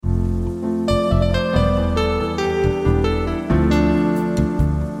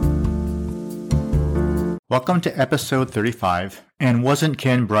Welcome to episode 35, and wasn't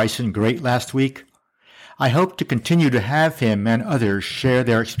Ken Bryson great last week? I hope to continue to have him and others share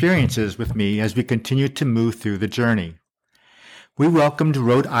their experiences with me as we continue to move through the journey. We welcomed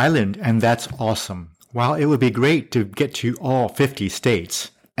Rhode Island, and that's awesome. While it would be great to get to all 50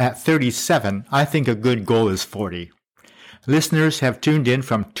 states, at 37, I think a good goal is 40. Listeners have tuned in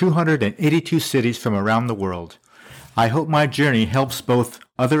from 282 cities from around the world. I hope my journey helps both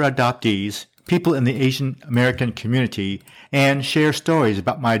other adoptees, people in the Asian American community, and share stories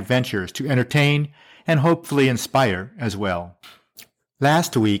about my adventures to entertain and hopefully inspire as well.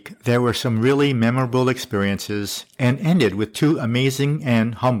 Last week, there were some really memorable experiences and ended with two amazing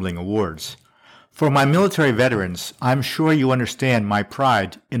and humbling awards. For my military veterans, I'm sure you understand my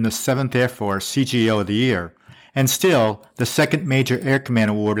pride in the 7th Air Force CGO of the Year, and still, the second major Air Command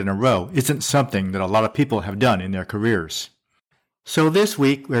award in a row isn't something that a lot of people have done in their careers. So this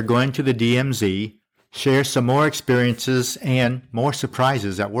week, we're going to the DMZ, share some more experiences and more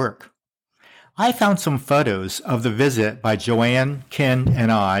surprises at work. I found some photos of the visit by Joanne, Ken,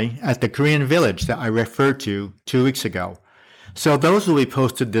 and I at the Korean village that I referred to 2 weeks ago. So those will be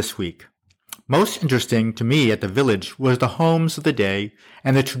posted this week. Most interesting to me at the village was the homes of the day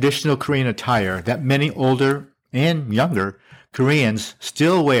and the traditional Korean attire that many older and younger Koreans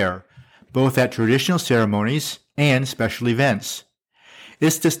still wear, both at traditional ceremonies and special events.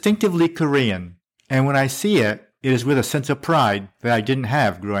 It's distinctively Korean, and when I see it, it is with a sense of pride that I didn't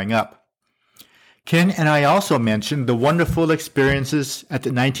have growing up. Ken and I also mentioned the wonderful experiences at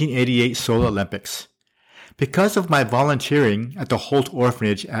the 1988 Seoul Olympics. Because of my volunteering at the Holt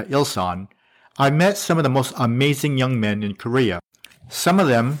Orphanage at Ilsan, I met some of the most amazing young men in Korea. Some of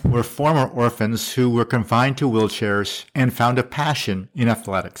them were former orphans who were confined to wheelchairs and found a passion in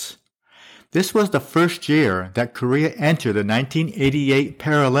athletics. This was the first year that Korea entered the 1988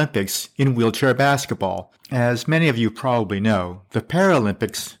 Paralympics in wheelchair basketball. As many of you probably know, the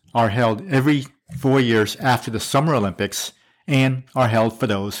Paralympics are held every 4 years after the Summer Olympics and are held for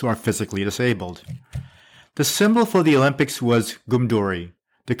those who are physically disabled. The symbol for the Olympics was gumdori,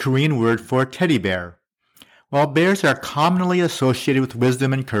 the Korean word for teddy bear. While bears are commonly associated with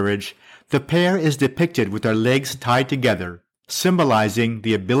wisdom and courage, the pair is depicted with their legs tied together, symbolizing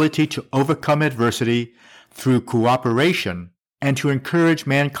the ability to overcome adversity through cooperation and to encourage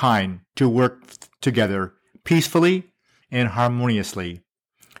mankind to work together peacefully and harmoniously.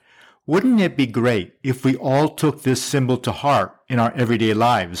 Wouldn't it be great if we all took this symbol to heart in our everyday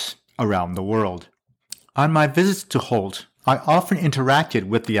lives around the world? On my visits to Holt, I often interacted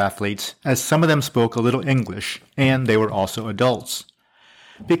with the athletes as some of them spoke a little English, and they were also adults.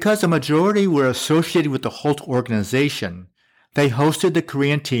 Because a majority were associated with the Holt organization, they hosted the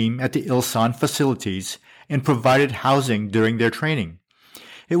Korean team at the Ilsan facilities and provided housing during their training.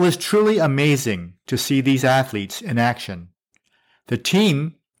 It was truly amazing to see these athletes in action. The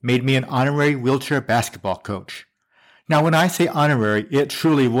team made me an honorary wheelchair basketball coach. Now, when I say honorary, it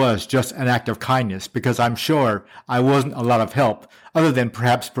truly was just an act of kindness because I'm sure I wasn't a lot of help other than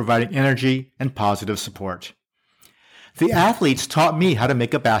perhaps providing energy and positive support. The athletes taught me how to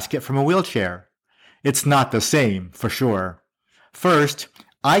make a basket from a wheelchair. It's not the same, for sure. First,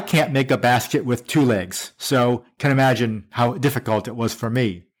 I can't make a basket with 2 legs, so can imagine how difficult it was for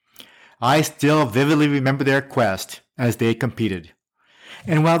me. I still vividly remember their quest as they competed.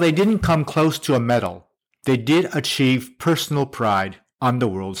 And while they didn't come close to a medal, they did achieve personal pride on the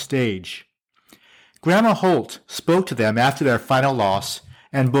world stage. Grandma Holt spoke to them after their final loss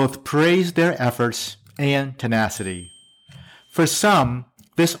and both praised their efforts and tenacity. For some,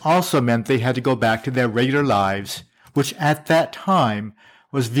 this also meant they had to go back to their regular lives, which at that time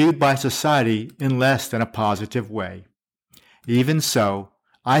was viewed by society in less than a positive way. Even so,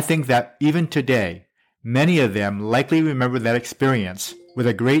 I think that even today, many of them likely remember that experience with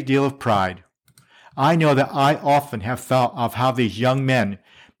a great deal of pride. I know that I often have thought of how these young men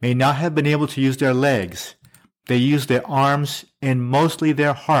may not have been able to use their legs. They used their arms and mostly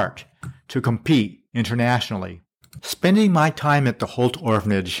their heart to compete internationally. Spending my time at the Holt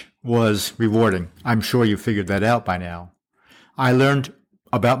Orphanage was rewarding. I'm sure you figured that out by now. I learned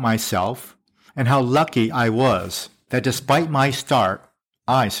about myself and how lucky I was that despite my start,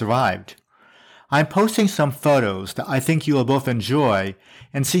 I survived. I'm posting some photos that I think you will both enjoy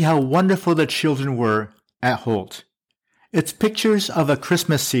and see how wonderful the children were at Holt. It's pictures of a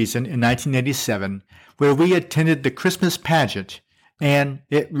Christmas season in 1987 where we attended the Christmas pageant, and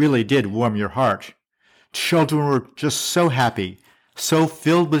it really did warm your heart. Children were just so happy, so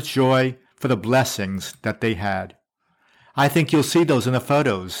filled with joy for the blessings that they had. I think you'll see those in the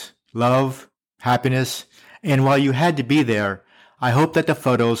photos. Love, happiness, and while you had to be there, I hope that the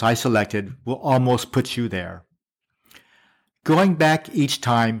photos I selected will almost put you there. Going back each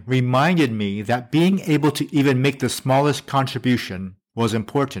time reminded me that being able to even make the smallest contribution was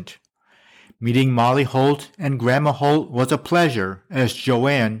important. Meeting Molly Holt and Grandma Holt was a pleasure, as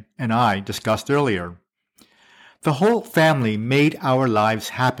Joanne and I discussed earlier. The Holt family made our lives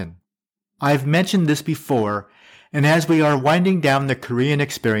happen. I've mentioned this before, and as we are winding down the Korean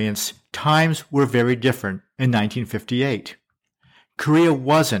experience, times were very different in 1958. Korea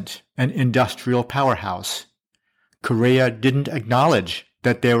wasn't an industrial powerhouse. Korea didn't acknowledge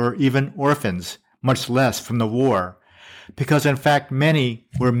that there were even orphans, much less from the war, because in fact many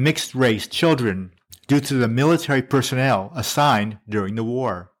were mixed-race children due to the military personnel assigned during the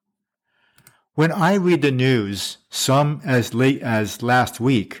war. When I read the news, some as late as last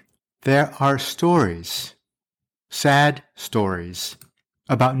week, there are stories, sad stories,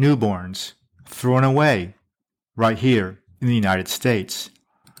 about newborns thrown away right here in the United States.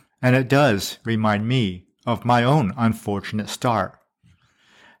 And it does remind me of my own unfortunate start.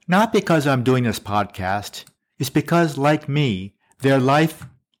 Not because I'm doing this podcast, it's because, like me, their life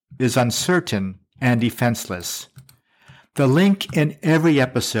is uncertain and defenseless. The link in every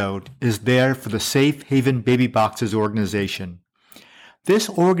episode is there for the Safe Haven Baby Boxes organization. This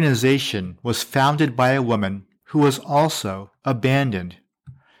organization was founded by a woman who was also abandoned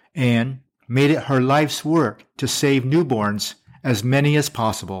and made it her life's work to save newborns, as many as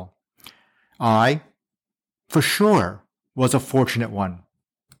possible. I, for sure, was a fortunate one.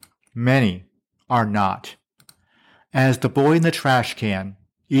 Many are not. As the boy in the trash can,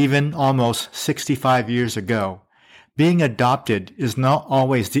 even almost 65 years ago, being adopted is not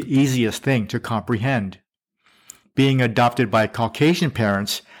always the easiest thing to comprehend. Being adopted by Caucasian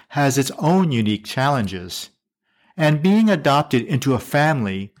parents has its own unique challenges. And being adopted into a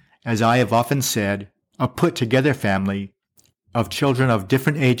family, as I have often said, a put-together family of children of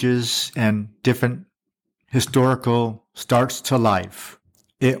different ages and different historical starts to life,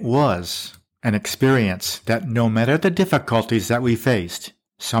 it was an experience that no matter the difficulties that we faced,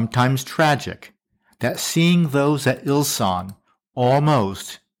 sometimes tragic, that seeing those at Ilsan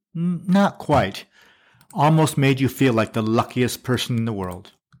almost, not quite, almost made you feel like the luckiest person in the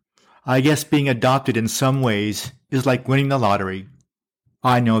world. I guess being adopted in some ways is like winning the lottery.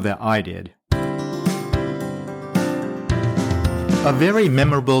 I know that I did. A very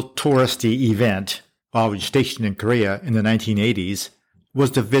memorable touristy event while we were stationed in Korea in the 1980s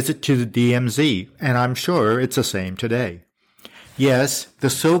was the visit to the DMZ, and I'm sure it's the same today. Yes, the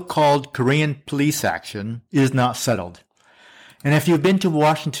so-called Korean police action is not settled. And if you've been to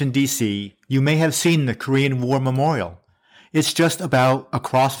Washington, D.C., you may have seen the Korean War Memorial. It's just about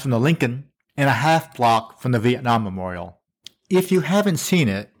across from the Lincoln and a half block from the Vietnam Memorial. If you haven't seen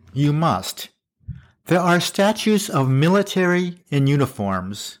it, you must. There are statues of military in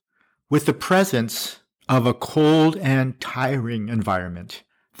uniforms with the presence of a cold and tiring environment.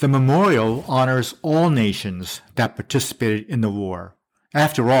 The memorial honors all nations that participated in the war.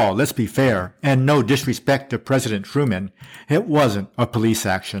 After all, let's be fair, and no disrespect to President Truman, it wasn't a police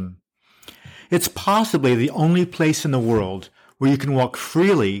action. It's possibly the only place in the world where you can walk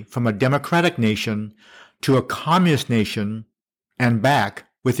freely from a democratic nation to a communist nation and back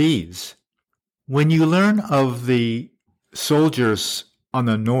with ease. When you learn of the soldiers on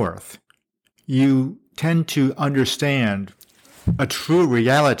the North, you tend to understand a true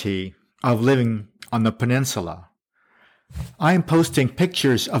reality of living on the peninsula. I'm posting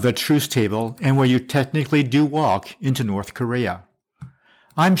pictures of the truce table and where you technically do walk into North Korea.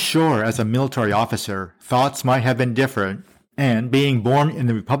 I'm sure as a military officer, thoughts might have been different, and being born in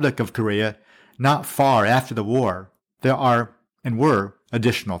the Republic of Korea not far after the war, there are and were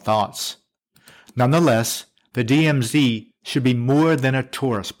additional thoughts. Nonetheless, the DMZ should be more than a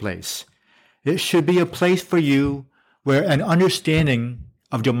tourist place. It should be a place for you where an understanding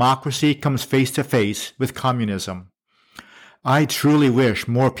of democracy comes face to face with communism. I truly wish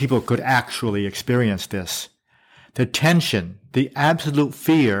more people could actually experience this. The tension, the absolute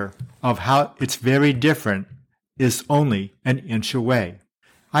fear of how it's very different is only an inch away.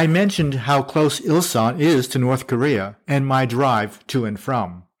 I mentioned how close Ilsan is to North Korea and my drive to and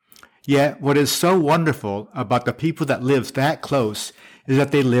from. Yet what is so wonderful about the people that live that close is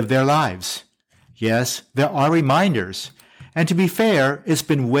that they live their lives. Yes, there are reminders, and to be fair, it's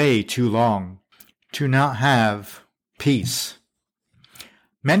been way too long to not have peace.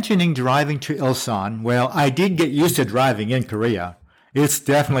 Mentioning driving to Ilsan, well, I did get used to driving in Korea. It's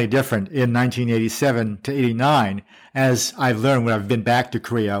definitely different in 1987 to 89, as I've learned when I've been back to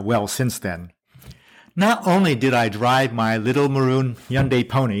Korea well since then. Not only did I drive my little maroon Hyundai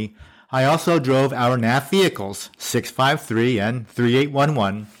Pony, I also drove our NAF vehicles, 653 and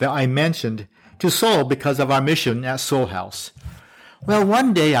 3811, that I mentioned, to Seoul because of our mission at Seoul House. Well,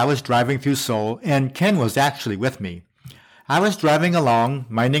 one day I was driving through Seoul, and Ken was actually with me. I was driving along,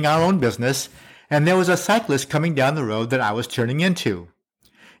 minding our own business, and there was a cyclist coming down the road that I was turning into.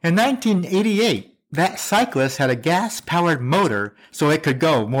 In 1988, that cyclist had a gas-powered motor so it could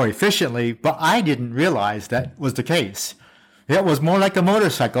go more efficiently, but I didn't realize that was the case. It was more like a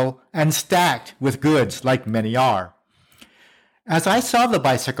motorcycle and stacked with goods like many are. As I saw the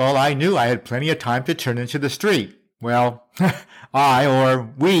bicycle, I knew I had plenty of time to turn into the street. Well,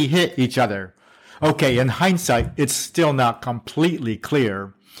 we hit each other. Okay, in hindsight, it's still not completely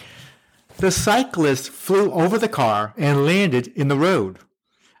clear. The cyclist flew over the car and landed in the road.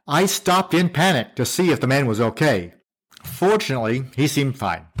 I stopped in panic to see if the man was okay. Fortunately, he seemed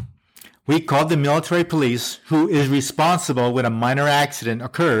fine. We called the military police, who is responsible when a minor accident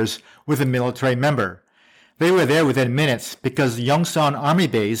occurs with a military member. They were there within minutes because the Yongsan Army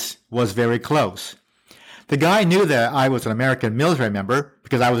base was very close. The guy knew that I was an American military member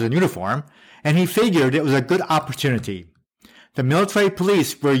because I was in uniform, and he figured it was a good opportunity. The military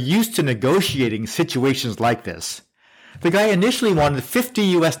police were used to negotiating situations like this. The guy initially wanted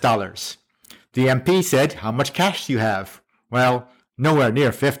 $50 US. The MP said, "How much cash do you have?" Well, nowhere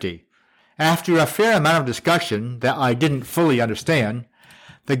near 50. After a fair amount of discussion that I didn't fully understand,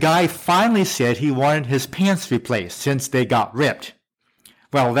 the guy finally said he wanted his pants replaced since they got ripped.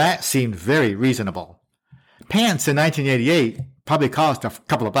 Well, that seemed very reasonable. Pants in 1988 probably cost a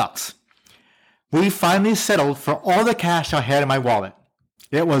couple of bucks. We finally settled for all the cash I had in my wallet.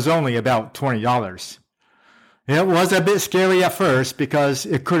 It was only about $20. It was a bit scary at first because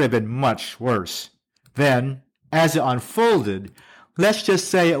it could have been much worse. Then, as it unfolded, let's just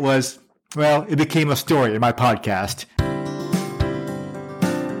say it became a story in my podcast.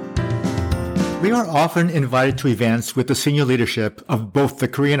 We are often invited to events with the senior leadership of both the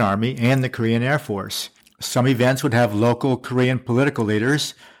Korean Army and the Korean Air Force. Some events would have local Korean political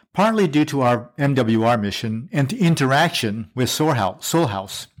leaders, partly due to our MWR mission and the interaction with Seoul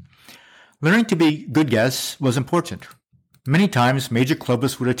House. Learning to be good guests was important. Many times Major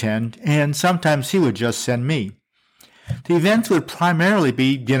Clovis would attend, and sometimes he would just send me. The events would primarily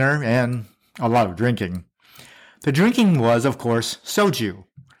be dinner and a lot of drinking. The drinking was, of course, soju,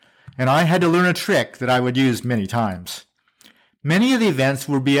 and I had to learn a trick that I would use many times. Many of the events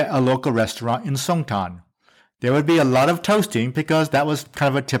would be at a local restaurant in Songtan. There would be a lot of toasting because that was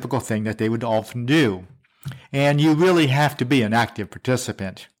kind of a typical thing that they would often do. And you really have to be an active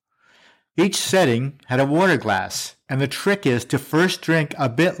participant. Each setting had a water glass, and the trick is to first drink a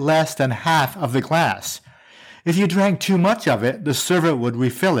bit less than half of the glass. If you drank too much of it, the server would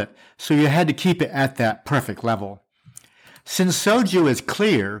refill it, so you had to keep it at that perfect level. Since soju is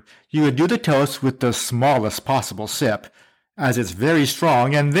clear, you would do the toast with the smallest possible sip, as it's very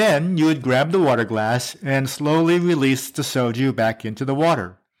strong, and then you would grab the water glass and slowly release the soju back into the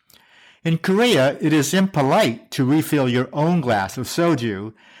water. In Korea, it is impolite to refill your own glass of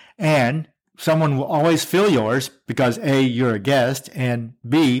soju, and someone will always fill yours because A, you're a guest, and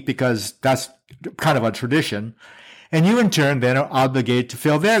B, because that's kind of a tradition, and you in turn then are obligated to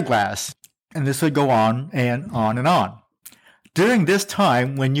fill their glass, and this would go on and on and on. During this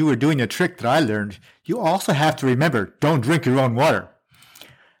time, when you were doing a trick that I learned, you also have to remember, don't drink your own water.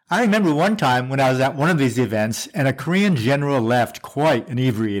 I remember one time when I was at one of these events and a Korean general left quite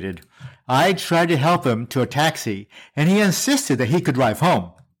inebriated. I tried to help him to a taxi, and he insisted that he could drive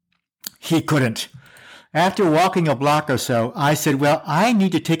home. He couldn't. After walking a block or so, I said, well, I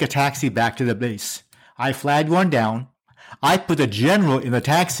need to take a taxi back to the base. I flagged one down. I put the general in the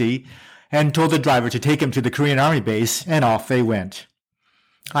taxi and told the driver to take him to the Korean Army base, and off they went.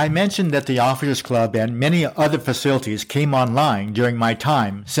 I mentioned that the Officers Club and many other facilities came online during my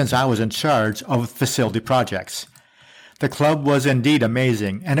time since I was in charge of facility projects. The club was indeed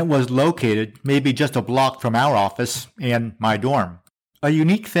amazing, and it was located maybe just a block from our office and my dorm. A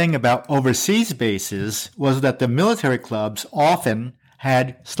unique thing about overseas bases was that the military clubs often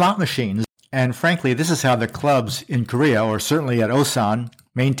had slot machines, and frankly, this is how the clubs in Korea, or certainly at Osan,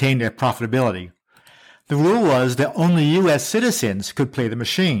 maintained their profitability. The rule was that only U.S. citizens could play the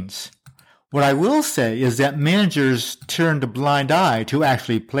machines. What I will say is that managers turned a blind eye to who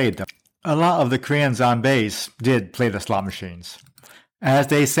actually played them. A lot of the Koreans on base did play the slot machines. As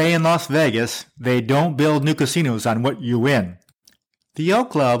they say in Las Vegas, they don't build new casinos on what you win. The O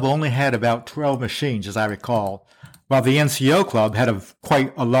Club only had about 12 machines, as I recall, while the NCO Club had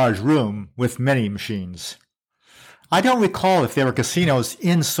quite a large room with many machines. I don't recall if there were casinos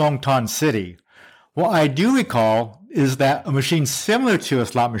in Songtan City. What I do recall is that a machine similar to a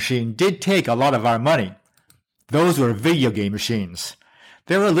slot machine did take a lot of our money. Those were video game machines.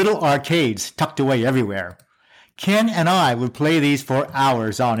 There were little arcades tucked away everywhere. Ken and I would play these for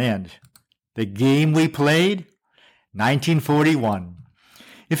hours on end. The game we played? 1941.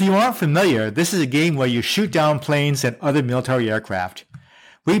 If you aren't familiar, this is a game where you shoot down planes and other military aircraft.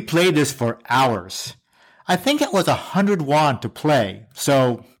 We played this for hours. I think it was 100 won to play,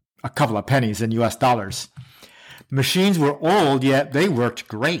 so a couple of pennies in US dollars. Machines were old, yet they worked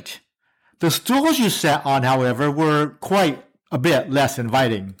great. The stools you sat on, however, were quite a bit less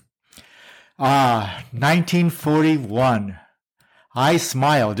inviting. 1941. I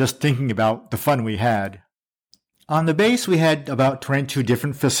smile just thinking about the fun we had. On the base, we had about 22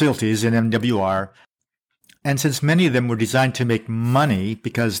 different facilities in MWR, and since many of them were designed to make money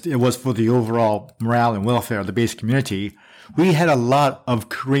because it was for the overall morale and welfare of the base community, we had a lot of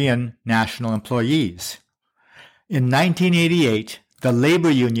Korean national employees. In 1988, the labor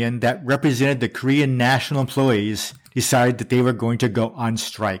union that represented the Korean national employees decided that they were going to go on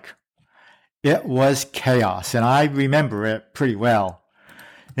strike. It was chaos, and I remember it pretty well.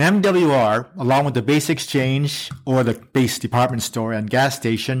 MWR, along with the base exchange or the base department store and gas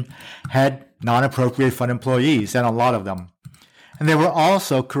station, had non-appropriated fund employees, and a lot of them. And there were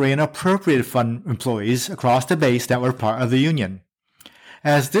also Korean appropriated fund employees across the base that were part of the union.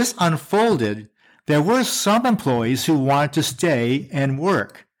 As this unfolded, there were some employees who wanted to stay and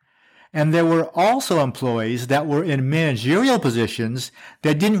work. And there were also employees that were in managerial positions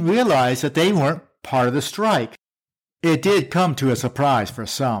that didn't realize that they weren't part of the strike. It did come to a surprise for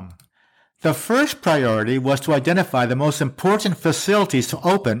some. The first priority was to identify the most important facilities to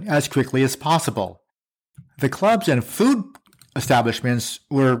open as quickly as possible. The clubs and food establishments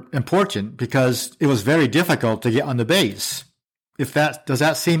were important because it was very difficult to get on the base. Does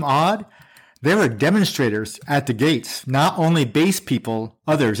that seem odd? There were demonstrators at the gates, not only base people,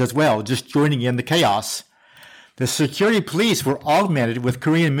 others as well, just joining in the chaos. The security police were augmented with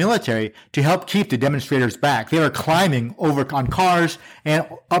Korean military to help keep the demonstrators back. They were climbing over on cars and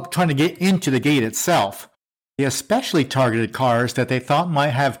up trying to get into the gate itself. They especially targeted cars that they thought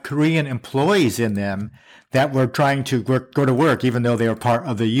might have Korean employees in them that were trying to go to work even though they were part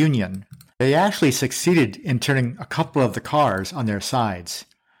of the union. They actually succeeded in turning a couple of the cars on their sides.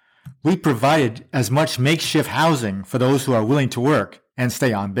 We provided as much makeshift housing for those who are willing to work and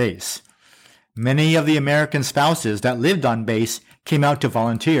stay on base. Many of the American spouses that lived on base came out to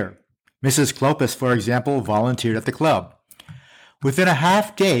volunteer. Mrs. Clopas, for example, volunteered at the club. Within a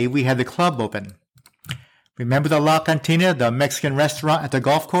half day, we had the club open. Remember the La Cantina, the Mexican restaurant at the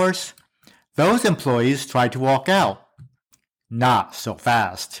golf course? Those employees tried to walk out. Not so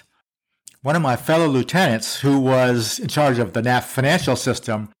fast. One of my fellow lieutenants, who was in charge of the NAF financial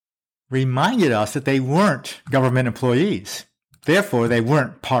system, reminded us that they weren't government employees. Therefore, they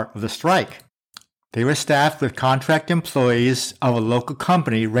weren't part of the strike. They were staffed with contract employees of a local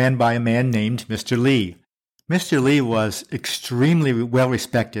company ran by a man named Mr. Lee. Mr. Lee was extremely well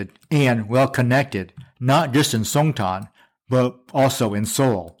respected and well connected, not just in Songtan, but also in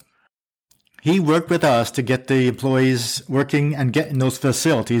Seoul. He worked with us to get the employees working and getting those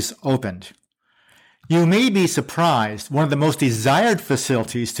facilities opened. You may be surprised, one of the most desired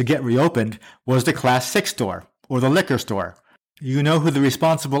facilities to get reopened was the Class 6 store, or the liquor store. You know who the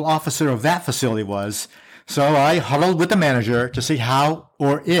responsible officer of that facility was, so I huddled with the manager to see how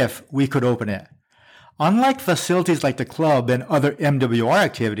or if we could open it. Unlike facilities like the club and other MWR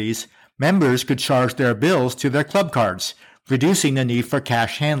activities, members could charge their bills to their club cards, reducing the need for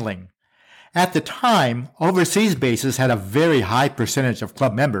cash handling. At the time, overseas bases had a very high percentage of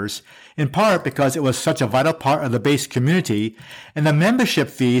club members, in part because it was such a vital part of the base community, and the membership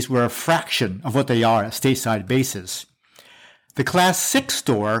fees were a fraction of what they are at stateside bases. The Class 6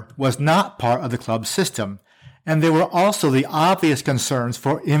 store was not part of the club system, and there were also the obvious concerns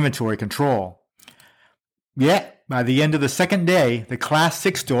for inventory control. Yet, by the end of the second day, the Class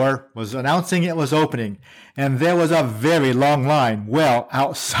 6 store was announcing it was opening, and there was a very long line well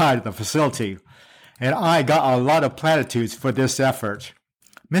outside of the facility, and I got a lot of platitudes for this effort.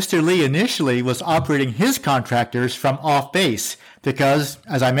 Mr. Lee initially was operating his contractors from off base because,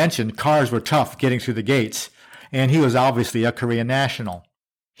 as I mentioned, cars were tough getting through the gates, and he was obviously a Korean national.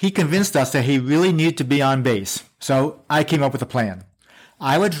 He convinced us that he really needed to be on base, so I came up with a plan.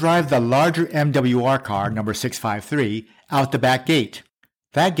 I would drive the larger MWR car, number 653, out the back gate.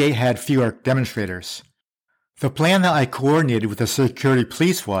 That gate had fewer demonstrators. The plan that I coordinated with the security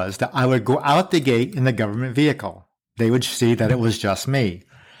police was that I would go out the gate in the government vehicle. They would see that it was just me.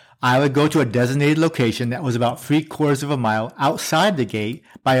 I would go to a designated location that was about 3/4 of a mile outside the gate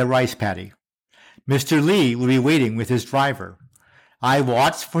by a rice paddy. Mr. Lee would be waiting with his driver. I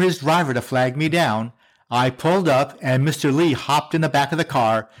watched for his driver to flag me down. I pulled up, and Mr. Lee hopped in the back of the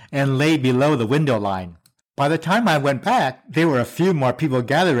car and lay below the window line. By the time I went back, there were a few more people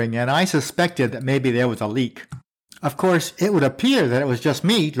gathering, and I suspected that maybe there was a leak. Of course, it would appear that it was just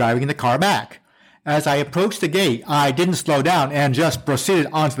me driving the car back. As I approached the gate, I didn't slow down and just proceeded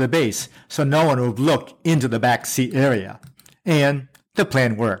onto the base so no one would look into the back seat area. And the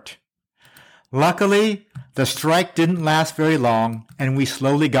plan worked. Luckily, the strike didn't last very long, and we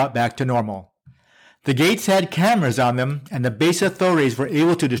slowly got back to normal. The gates had cameras on them, and the base authorities were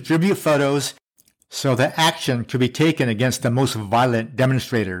able to distribute photos so that action could be taken against the most violent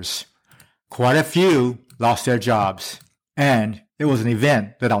demonstrators. Quite a few lost their jobs, and it was an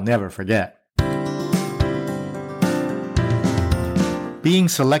event that I'll never forget. Being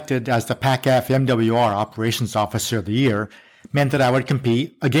selected as the PACAF MWR Operations Officer of the Year meant that I would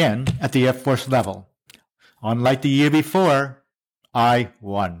compete again at the Air Force level. Unlike the year before, I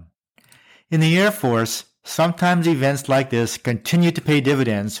won. In the Air Force, sometimes events like this continue to pay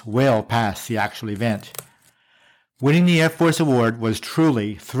dividends well past the actual event. Winning the Air Force Award was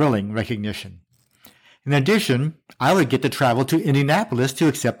truly thrilling recognition. In addition, I would get to travel to Indianapolis to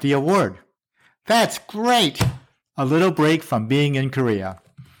accept the award. That's great! A little break from being in Korea.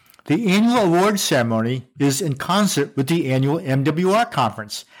 The annual awards ceremony is in concert with the annual MWR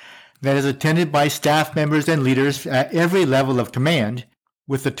conference that is attended by staff members and leaders at every level of command,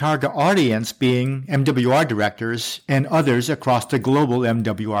 with the target audience being MWR directors and others across the global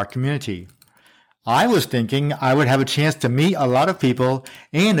MWR community. I was thinking I would have a chance to meet a lot of people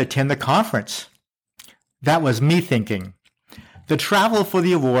and attend the conference. That was me thinking. The travel for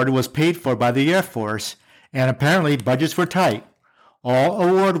the award was paid for by the Air Force, and apparently budgets were tight. All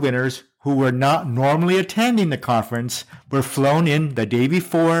award winners who were not normally attending the conference were flown in the day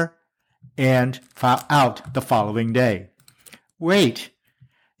before and out the following day. Wait,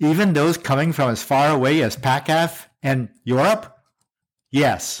 even those coming from as far away as PACAF and Europe?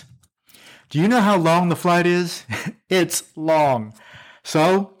 Yes. Do you know how long the flight is? It's long.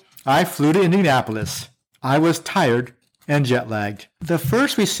 So I flew to Indianapolis. I was tired and jet-lagged. The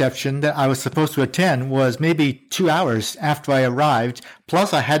first reception that I was supposed to attend was maybe 2 hours after I arrived,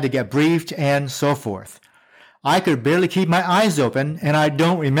 plus I had to get briefed and so forth. I could barely keep my eyes open, and I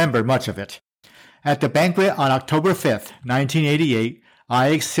don't remember much of it. At the banquet on October 5th, 1988, I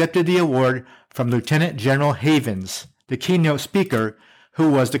accepted the award from Lieutenant General Havens, the keynote speaker,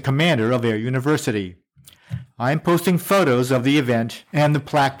 who was the commander of Air University. I'm posting photos of the event and the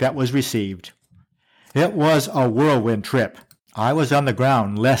plaque that was received. It was a whirlwind trip. I was on the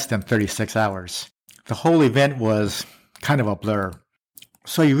ground less than 36 hours. The whole event was kind of a blur.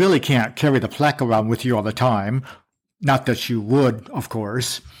 So you really can't carry the plaque around with you all the time. Not that you would, of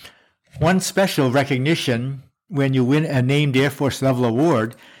course. One special recognition when you win a named Air Force level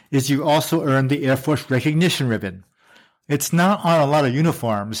award is you also earn the Air Force Recognition Ribbon. It's not on a lot of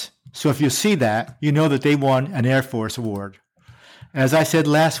uniforms, so if you see that, you know that they won an Air Force award. As I said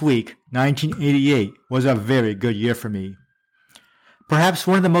last week, 1988 was a very good year for me. Perhaps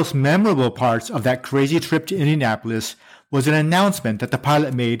one of the most memorable parts of that crazy trip to Indianapolis was an announcement that the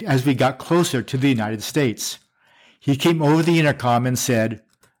pilot made as we got closer to the United States. He came over the intercom and said,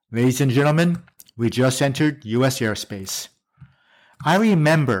 "Ladies and gentlemen, we just entered U.S. airspace." I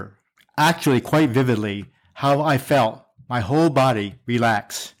remember, actually quite vividly, how I felt my whole body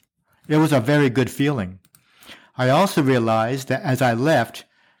relax. It was a very good feeling. I also realized that as I left,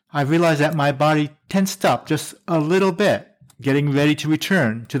 I realized that my body tensed up just a little bit, getting ready to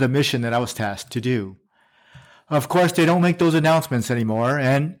return to the mission that I was tasked to do. Of course, they don't make those announcements anymore,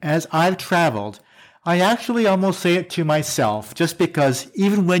 and as I've traveled, I actually almost say it to myself, just because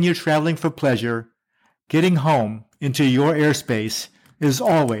even when you're traveling for pleasure, getting home into your airspace is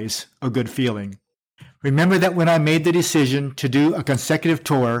always a good feeling. Remember that when I made the decision to do a consecutive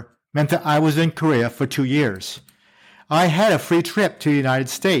tour meant that I was in Korea for 2 years. I had a free trip to the United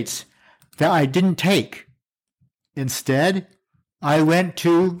States that I didn't take. Instead, I went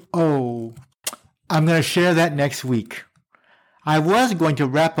to, I'm going to share that next week. I was going to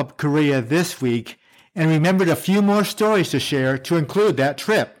wrap up Korea this week and remembered a few more stories to share to include that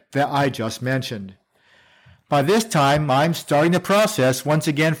trip that I just mentioned. By this time, I'm starting the process once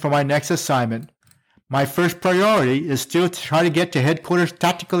again for my next assignment. My first priority is still to try to get to Headquarters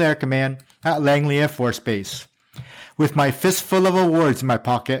Tactical Air Command at Langley Air Force Base. With my fistful of awards in my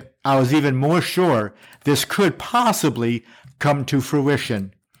pocket, I was even more sure this could possibly come to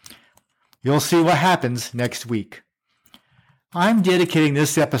fruition. You'll see what happens next week. I'm dedicating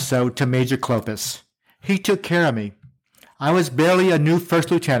this episode to Major Clopas. He took care of me. I was barely a new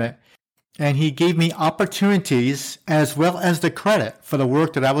first lieutenant, and he gave me opportunities as well as the credit for the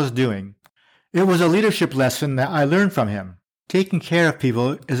work that I was doing. It was a leadership lesson that I learned from him. Taking care of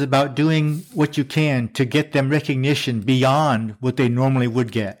people is about doing what you can to get them recognition beyond what they normally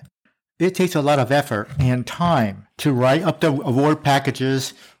would get. It takes a lot of effort and time to write up the award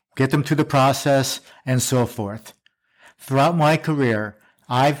packages, get them through the process, and so forth. Throughout my career,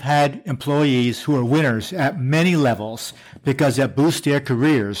 I've had employees who are winners at many levels because it boosts their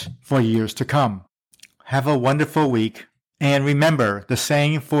careers for years to come. Have a wonderful week, and remember the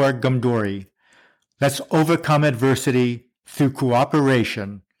saying for Gumdori, let's overcome adversity through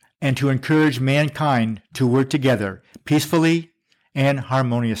cooperation and to encourage mankind to work together peacefully and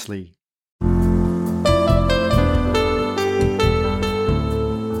harmoniously.